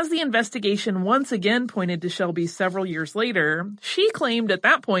 But as the investigation once again pointed to Shelby several years later, she claimed at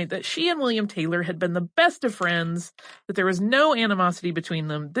that point that she and William Taylor had been the best of friends, that there was no animosity between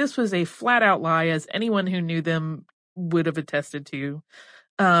them. This was a flat-out lie, as anyone who knew them would have attested to.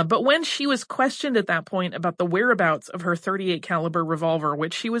 But when she was questioned at that point about the whereabouts of her .38 caliber revolver,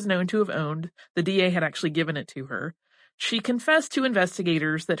 which she was known to have owned, the DA had actually given it to her, she confessed to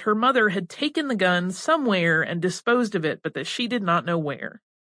investigators that her mother had taken the gun somewhere and disposed of it, but that she did not know where.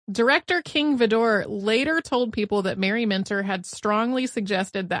 Director King Vidor later told people that Mary Minter had strongly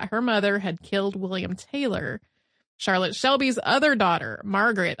suggested that her mother had killed William Taylor. Charlotte Shelby's other daughter,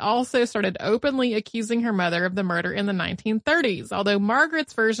 Margaret, also started openly accusing her mother of the murder in the 1930s, although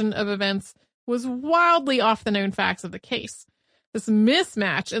Margaret's version of events was wildly off the known facts of the case. This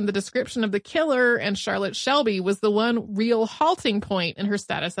mismatch in the description of the killer and Charlotte Shelby was the one real halting point in her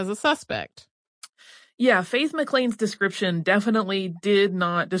status as a suspect. Yeah, Faith McLean's description definitely did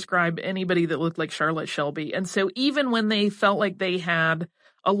not describe anybody that looked like Charlotte Shelby. And so even when they felt like they had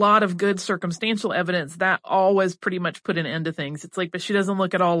a lot of good circumstantial evidence, that always pretty much put an end to things. It's like, but she doesn't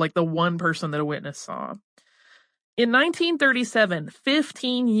look at all like the one person that a witness saw. In 1937,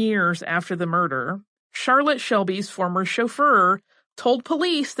 15 years after the murder, Charlotte Shelby's former chauffeur told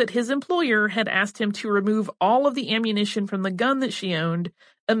police that his employer had asked him to remove all of the ammunition from the gun that she owned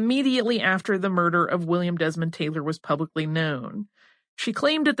immediately after the murder of William Desmond Taylor was publicly known. She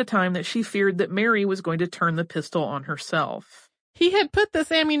claimed at the time that she feared that Mary was going to turn the pistol on herself. He had put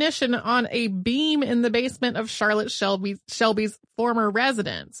this ammunition on a beam in the basement of Charlotte Shelby's former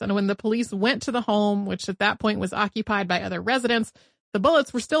residence, and when the police went to the home, which at that point was occupied by other residents, the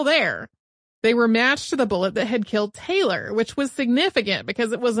bullets were still there. They were matched to the bullet that had killed Taylor, which was significant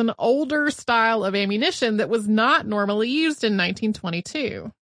because it was an older style of ammunition that was not normally used in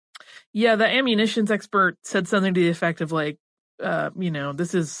 1922. Yeah, the ammunitions expert said something to the effect of like,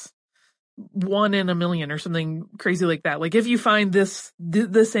 this is 1 in a million or something crazy like that. Like if you find this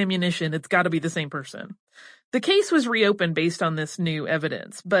ammunition, it's got to be the same person. The case was reopened based on this new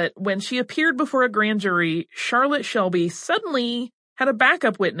evidence, but when she appeared before a grand jury, Charlotte Shelby suddenly had a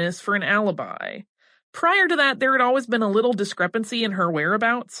backup witness for an alibi. Prior to that, there had always been a little discrepancy in her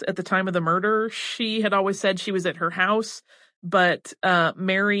whereabouts at the time of the murder. She had always said she was at her house, but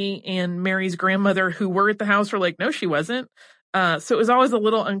Mary and Mary's grandmother who were at the house were like, no, she wasn't. So it was always a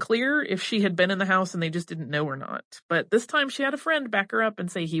little unclear if she had been in the house and they just didn't know or not. But this time she had a friend back her up and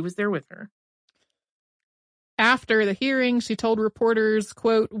say he was there with her. After the hearing, she told reporters,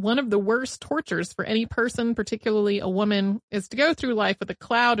 quote, "One of the worst tortures for any person, particularly a woman, is to go through life with a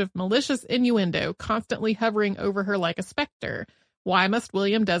cloud of malicious innuendo constantly hovering over her like a specter. Why must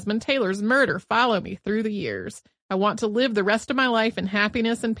William Desmond Taylor's murder follow me through the years? I want to live the rest of my life in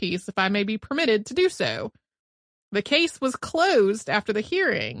happiness and peace if I may be permitted to do so." The case was closed after the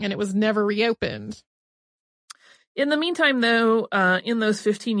hearing, and it was never reopened. In the meantime, though, in those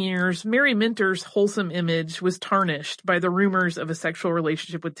 15 years, Mary Minter's wholesome image was tarnished by the rumors of a sexual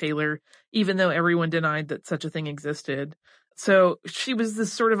relationship with Taylor, even though everyone denied that such a thing existed. So she was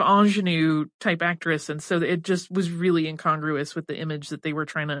this sort of ingenue type actress, and so it just was really incongruous with the image that they were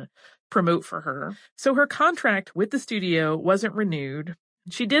trying to promote for her. So her contract with the studio wasn't renewed.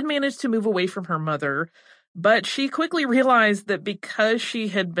 She did manage to move away from her mother, but she quickly realized that because she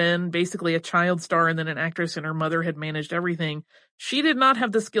had been basically a child star and then an actress and her mother had managed everything, she did not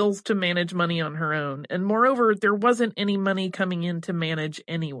have the skills to manage money on her own. And moreover, there wasn't any money coming in to manage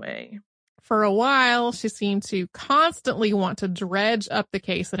anyway. For a while, she seemed to constantly want to dredge up the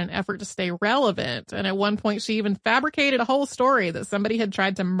case in an effort to stay relevant. And at one point, she even fabricated a whole story that somebody had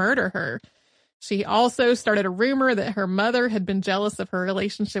tried to murder her. She also started a rumor that her mother had been jealous of her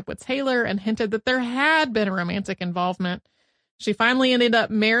relationship with Taylor and hinted that there had been a romantic involvement. She finally ended up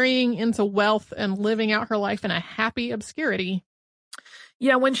marrying into wealth and living out her life in a happy obscurity.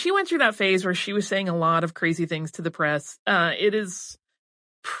 Yeah, when she went through that phase where she was saying a lot of crazy things to the press, it is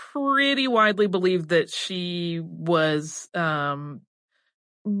pretty widely believed that she was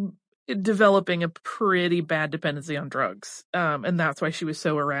developing a pretty bad dependency on drugs, and that's why she was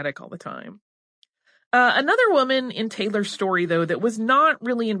so erratic all the time. Another woman in Taylor's story, though, that was not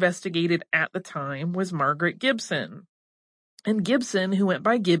really investigated at the time was Margaret Gibson. And Gibson, who went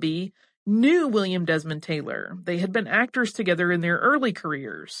by Gibby, knew William Desmond Taylor. They had been actors together in their early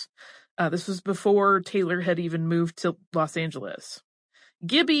careers. This was before Taylor had even moved to Los Angeles.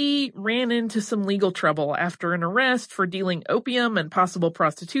 Gibby ran into some legal trouble after an arrest for dealing opium and possible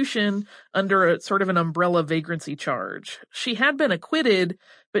prostitution under a sort of an umbrella vagrancy charge. She had been acquitted,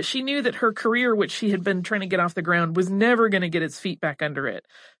 but she knew that her career, which she had been trying to get off the ground, was never going to get its feet back under it.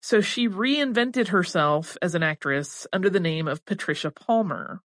 So she reinvented herself as an actress under the name of Patricia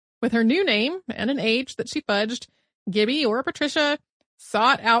Palmer. With her new name and an age that she fudged, Gibby, or Patricia,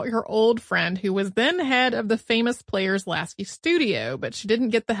 sought out her old friend who was then head of the famous Players Lasky studio, but she didn't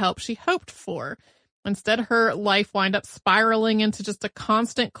get the help she hoped for. Instead, her life wound up spiraling into just a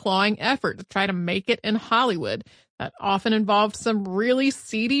constant clawing effort to try to make it in Hollywood. That often involved some really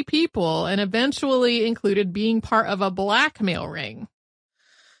seedy people and eventually included being part of a blackmail ring.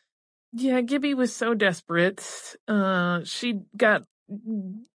 Yeah, Gibby was so desperate.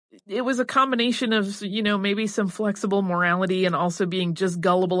 It was a combination of, maybe some flexible morality and also being just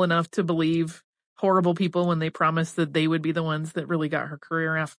gullible enough to believe horrible people when they promised that they would be the ones that really got her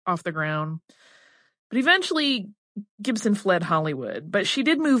career off the ground. But eventually, Gibson fled Hollywood, but she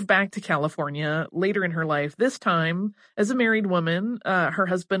did move back to California later in her life, this time as a married woman. Her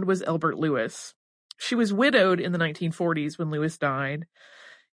husband was Elbert Lewis. She was widowed in the 1940s when Lewis died.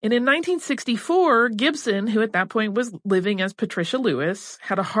 And in 1964, Gibson, who at that point was living as Patricia Lewis,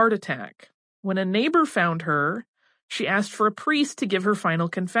 had a heart attack. When a neighbor found her, she asked for a priest to give her final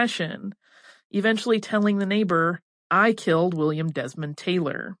confession, eventually telling the neighbor, "I killed William Desmond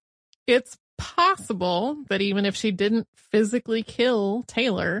Taylor." It's possible that even if she didn't physically kill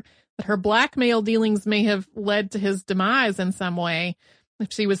Taylor, that her blackmail dealings may have led to his demise in some way.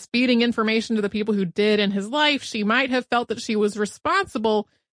 If she was feeding information to the people who did in his life, she might have felt that she was responsible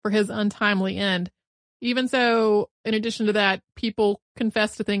for his untimely end. Even so, in addition to that, people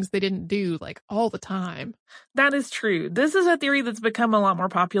confess to things they didn't do, like, all the time. That is true. This is a theory that's become a lot more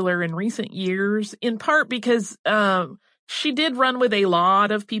popular in recent years, in part because she did run with a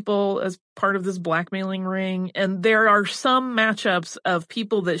lot of people as part of this blackmailing ring, and there are some matchups of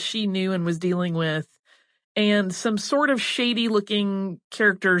people that she knew and was dealing with, and some sort of shady-looking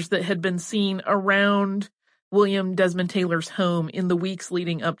characters that had been seen around William Desmond Taylor's home in the weeks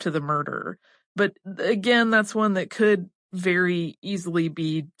leading up to the murder. But again, that's one that could very easily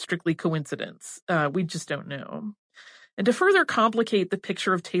be strictly coincidence. We just don't know. And to further complicate the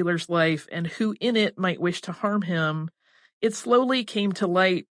picture of Taylor's life and who in it might wish to harm him, it slowly came to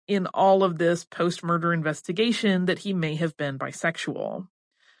light in all of this post-murder investigation that he may have been bisexual.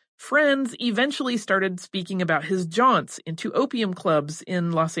 Friends eventually started speaking about his jaunts into opium clubs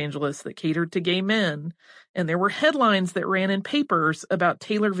in Los Angeles that catered to gay men, and there were headlines that ran in papers about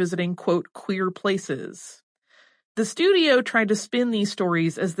Taylor visiting, quote, queer places. The studio tried to spin these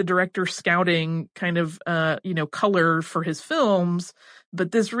stories as the director scouting kind of, color for his films,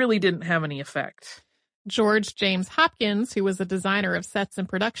 but this really didn't have any effect. George James Hopkins, who was a designer of sets and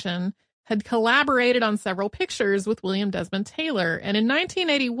production, had collaborated on several pictures with William Desmond Taylor, and in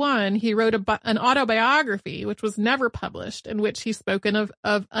 1981 he wrote an autobiography, which was never published, in which he spoken of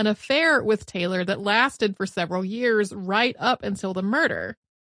an affair with Taylor that lasted for several years right up until the murder.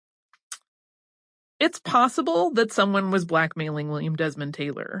 It's possible that someone was blackmailing William Desmond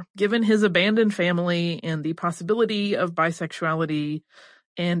Taylor. Given his abandoned family and the possibility of bisexuality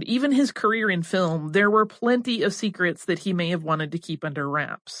and even his career in film, there were plenty of secrets that he may have wanted to keep under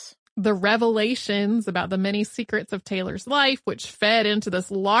wraps. The revelations about the many secrets of Taylor's life, which fed into this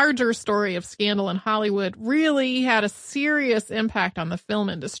larger story of scandal in Hollywood, really had a serious impact on the film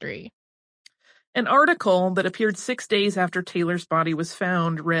industry. An article that appeared 6 days after Taylor's body was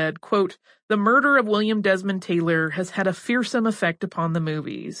found read, quote, "The murder of William Desmond Taylor has had a fearsome effect upon the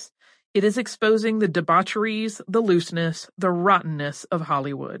movies. It is exposing the debaucheries, the looseness, the rottenness of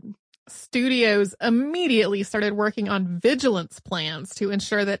Hollywood." Studios immediately started working on vigilance plans to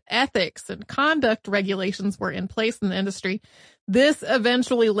ensure that ethics and conduct regulations were in place in the industry. This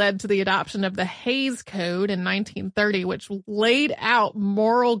eventually led to the adoption of the Hays Code in 1930, which laid out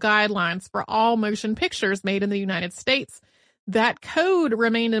moral guidelines for all motion pictures made in the United States. That code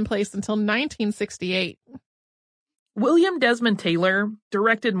remained in place until 1968. William Desmond Taylor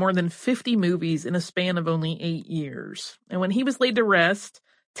directed more than 50 movies in a span of only 8 years. And when he was laid to rest,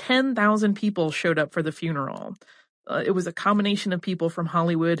 10,000 people showed up for the funeral. It was a combination of people from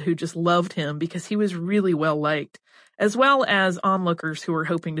Hollywood who just loved him because he was really well liked, as well as onlookers who were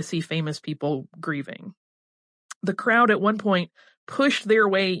hoping to see famous people grieving. The crowd at one point pushed their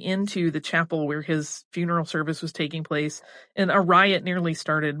way into the chapel where his funeral service was taking place, and a riot nearly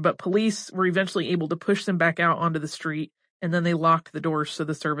started, but police were eventually able to push them back out onto the street, and then they locked the doors so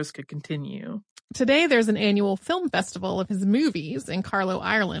the service could continue. Today, there's an annual film festival of his movies in Carlow,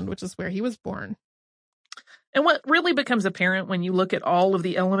 Ireland, which is where he was born. And what really becomes apparent when you look at all of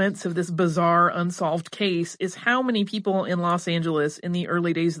the elements of this bizarre, unsolved case is how many people in Los Angeles in the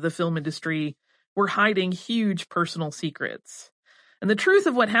early days of the film industry were hiding huge personal secrets. And the truth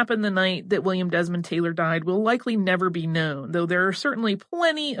of what happened the night that William Desmond Taylor died will likely never be known, though there are certainly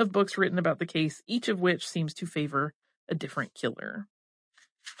plenty of books written about the case, each of which seems to favor a different killer.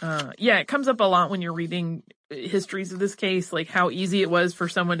 It comes up a lot when you're reading histories of this case, like how easy it was for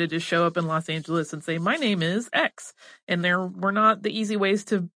someone to just show up in Los Angeles and say, my name is X. And there were not the easy ways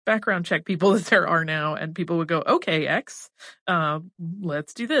to background check people as there are now. And people would go, okay, X,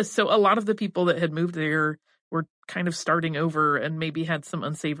 let's do this. So a lot of the people that had moved there were kind of starting over and maybe had some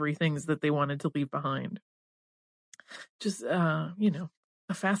unsavory things that they wanted to leave behind. Just, a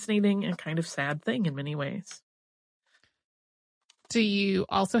fascinating and kind of sad thing in many ways. Do you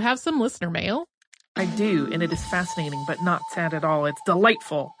also have some listener mail? I do, and it is fascinating, but not sad at all. It's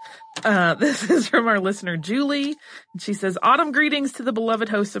delightful. This is from our listener, Julie. She says, autumn greetings to the beloved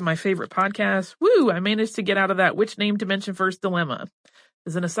host of my favorite podcast. Woo, I managed to get out of that which name to mention first dilemma.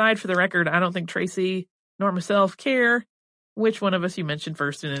 As an aside, for the record, I don't think Tracy nor myself care which one of us you mentioned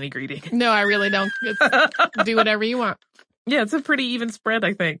first in any greeting. No, I really don't. Do whatever you want. Yeah, it's a pretty even spread,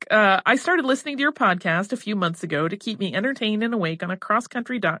 I think. I started listening to your podcast a few months ago to keep me entertained and awake on a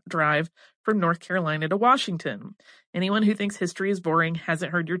cross-country drive from North Carolina to Washington. Anyone who thinks history is boring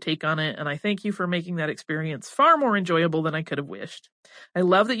hasn't heard your take on it, and I thank you for making that experience far more enjoyable than I could have wished. I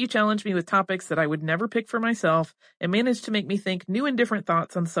love that you challenge me with topics that I would never pick for myself and manage to make me think new and different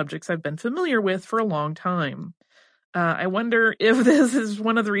thoughts on subjects I've been familiar with for a long time. I wonder if this is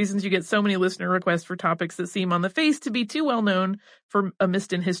one of the reasons you get so many listener requests for topics that seem on the face to be too well known for a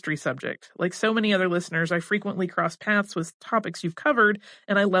missed in history subject. Like so many other listeners, I frequently cross paths with topics you've covered,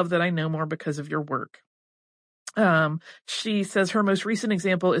 and I love that I know more because of your work. She says her most recent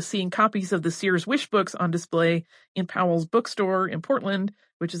example is seeing copies of the Sears Wish books on display in Powell's bookstore in Portland,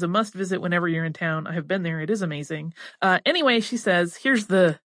 which is a must visit whenever you're in town. I have been there. It is amazing. Anyway, she says, here's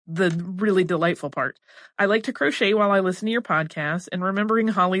the really delightful part. I like to crochet while I listen to your podcast, and remembering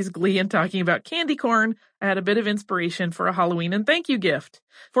Holly's glee and talking about candy corn, I had a bit of inspiration for a Halloween and thank you gift.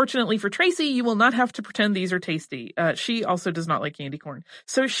 Fortunately for Tracy, you will not have to pretend these are tasty. She also does not like candy corn.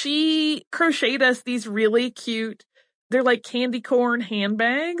 So she crocheted us these really cute, they're like candy corn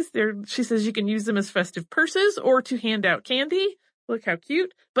handbags. She says you can use them as festive purses or to hand out candy. Look how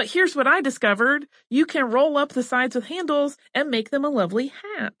cute. But here's what I discovered. You can roll up the sides with handles and make them a lovely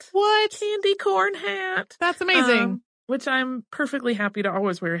hat. What? Candy corn hat. That's amazing. Which I'm perfectly happy to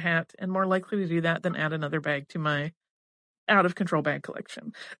always wear a hat and more likely to do that than add another bag to my out of control bag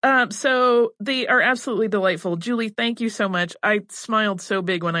collection. So they are absolutely delightful. Julie, thank you so much. I smiled so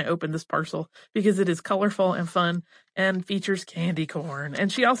big when I opened this parcel because it is colorful and fun and features candy corn.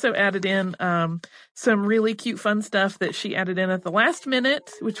 And she also added in some really cute fun stuff that she added in at the last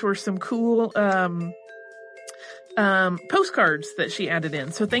minute, which were some cool postcards that she added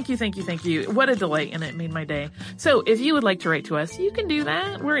in. So thank you. What a delight, and it made my day. So if you would like to write to us, you can do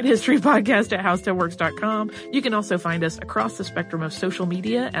that. We're at historypodcast@howstuffworks.com. You can also find us across the spectrum of social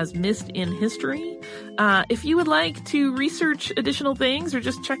media as Missed in History. If you would like to research additional things or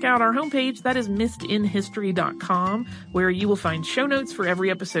just check out our homepage, that is missedinhistory.com, where you will find show notes for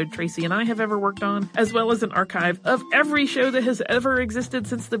every episode Tracy and I have ever worked on, as well as an archive of every show that has ever existed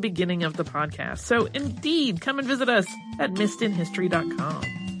since the beginning of the podcast. So indeed, come and visit us at missedinhistory.com.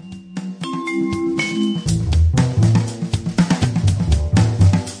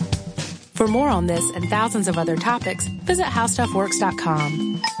 For more on this and thousands of other topics, visit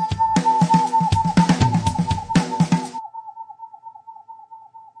howstuffworks.com.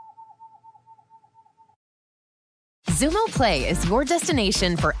 Xumo Play is your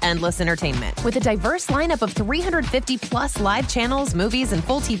destination for endless entertainment. With a diverse lineup of 350-plus live channels, movies, and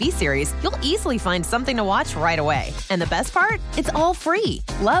full TV series, you'll easily find something to watch right away. And the best part? It's all free.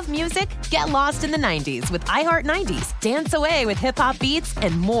 Love music? Get lost in the 90s with iHeart 90s, dance away with hip-hop beats,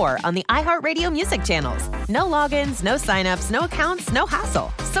 and more on the iHeartRadio music channels. No logins, no signups, no accounts, no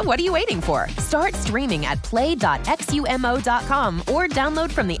hassle. So what are you waiting for? Start streaming at play.xumo.com or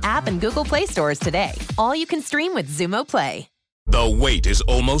download from the app and Google Play stores today. All you can stream with Xumo Play. The wait is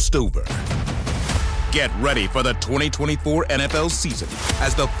almost over. Get ready for the 2024 NFL season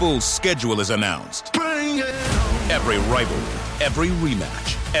as the full schedule is announced. Every rivalry, every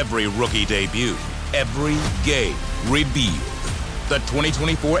rematch, every rookie debut, every game revealed. The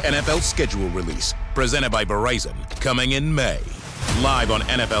 2024 NFL schedule release, presented by Verizon, coming in May. Live on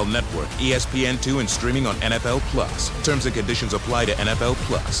NFL Network, ESPN2, and streaming on NFL Plus. Terms and conditions apply to NFL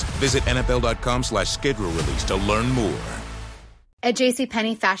Plus. Visit NFL.com/schedule release to learn more. At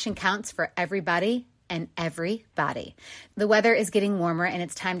JCPenney, fashion counts for everybody and everybody. The weather is getting warmer, and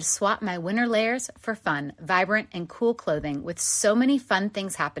it's time to swap my winter layers for fun, vibrant, and cool clothing. With so many fun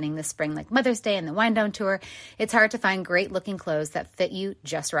things happening this spring, like Mother's Day and the Wind Down Tour, it's hard to find great-looking clothes that fit you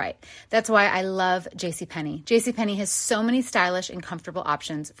just right. That's why I love JCPenney. JCPenney has so many stylish and comfortable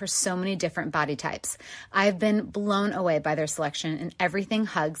options for so many different body types. I've been blown away by their selection, and everything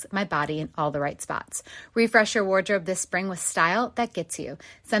hugs my body in all the right spots. Refresh your wardrobe this spring with style that gets you.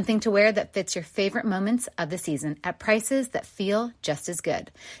 Something to wear that fits your favorite moments of the season at prices that feel just as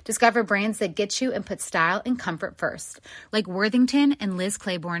good. Discover brands that get you and put style and comfort first, like Worthington and Liz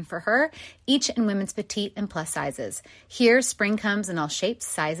Claiborne for her, each in women's petite and plus sizes. Here, spring comes in all shapes,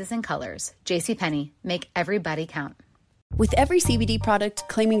 sizes, and colors. JCPenney, make everybody count. With every CBD product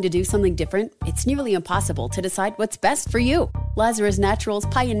claiming to do something different, it's nearly impossible to decide what's best for you. Lazarus Naturals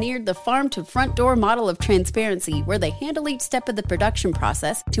pioneered the farm-to-front-door model of transparency, where they handle each step of the production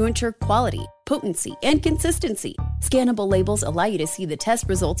process to ensure quality, potency, and consistency. Scannable labels allow you to see the test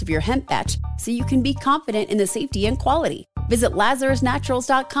results of your hemp batch, so you can be confident in the safety and quality. Visit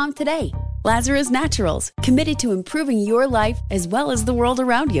LazarusNaturals.com today. Lazarus Naturals, committed to improving your life as well as the world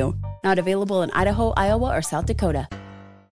around you. Not available in Idaho, Iowa, or South Dakota.